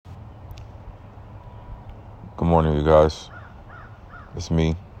Good morning, you guys. It's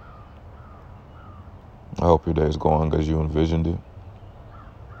me. I hope your day is going as you envisioned it.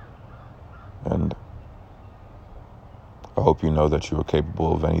 And I hope you know that you are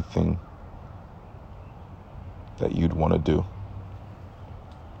capable of anything that you'd want to do.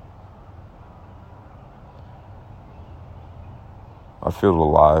 I feel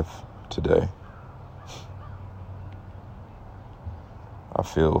alive today. I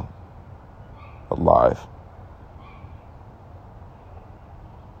feel alive.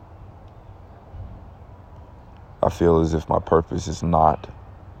 I feel as if my purpose is not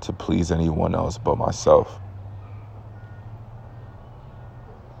to please anyone else but myself.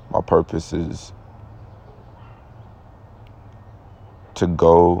 My purpose is to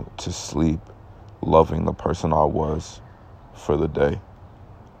go to sleep loving the person I was for the day.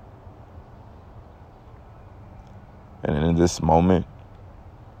 And in this moment,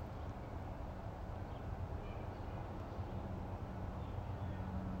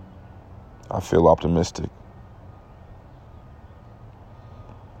 I feel optimistic.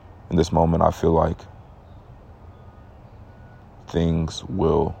 In this moment, I feel like things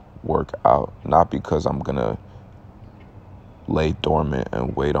will work out. Not because I'm going to lay dormant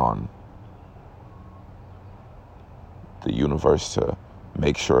and wait on the universe to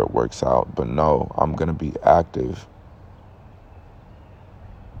make sure it works out. But no, I'm going to be active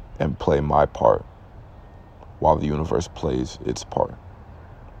and play my part while the universe plays its part.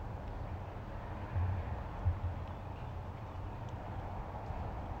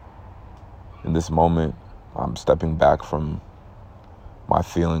 In this moment, I'm stepping back from my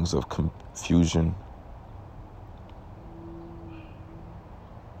feelings of confusion,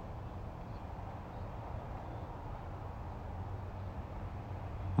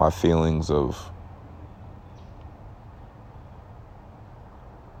 my feelings of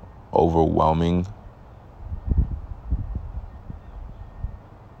overwhelming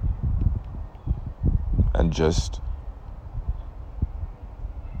and just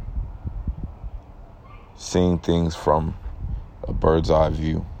seeing things from a bird's eye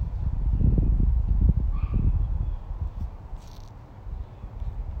view.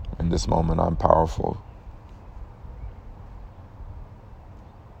 In this moment, I'm powerful.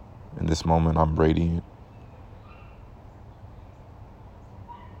 In this moment, I'm radiant.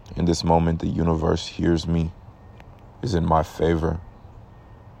 In this moment, the universe hears me, is in my favor.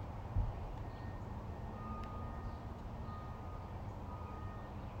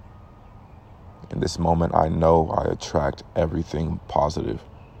 In this moment, I know I attract everything positive.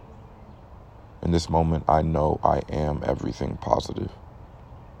 In this moment, I know I am everything positive.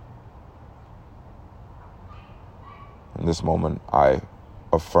 In this moment, I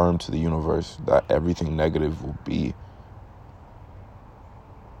affirm to the universe that everything negative will be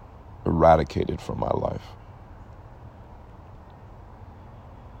eradicated from my life.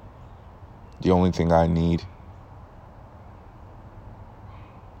 The only thing I need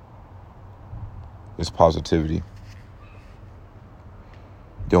is positivity.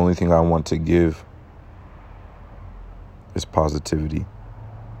 The only thing I want to give is positivity.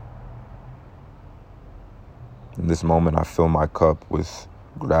 In this moment, I fill my cup with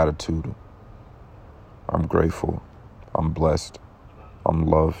gratitude. I'm grateful. I'm blessed. I'm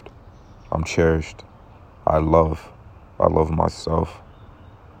loved. I'm cherished. I love myself.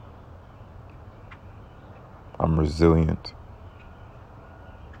 I'm resilient.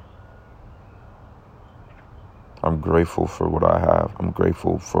 I'm grateful for what I have. I'm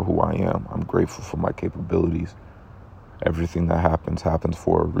grateful for who I am. I'm grateful for my capabilities. Everything that happens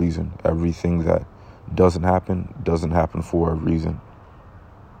for a reason. Everything that doesn't happen for a reason.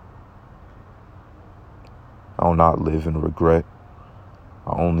 I will not live in regret.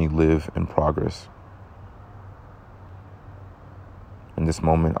 I only live in progress. In this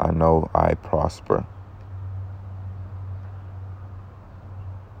moment, I know I prosper.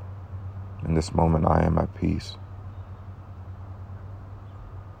 In this moment, I am at peace.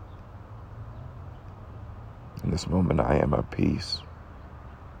 In this moment, I am at peace.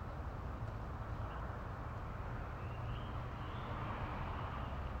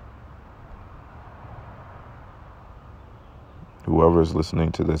 Whoever is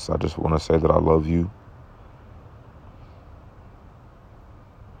listening to this, I just want to say that I love you.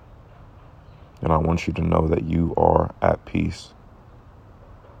 And I want you to know that you are at peace.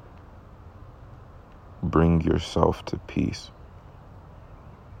 Bring yourself to peace.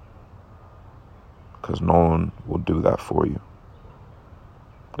 Because no one will do that for you.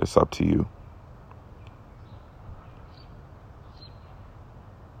 It's up to you.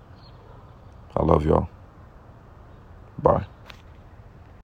 I love y'all. Bye.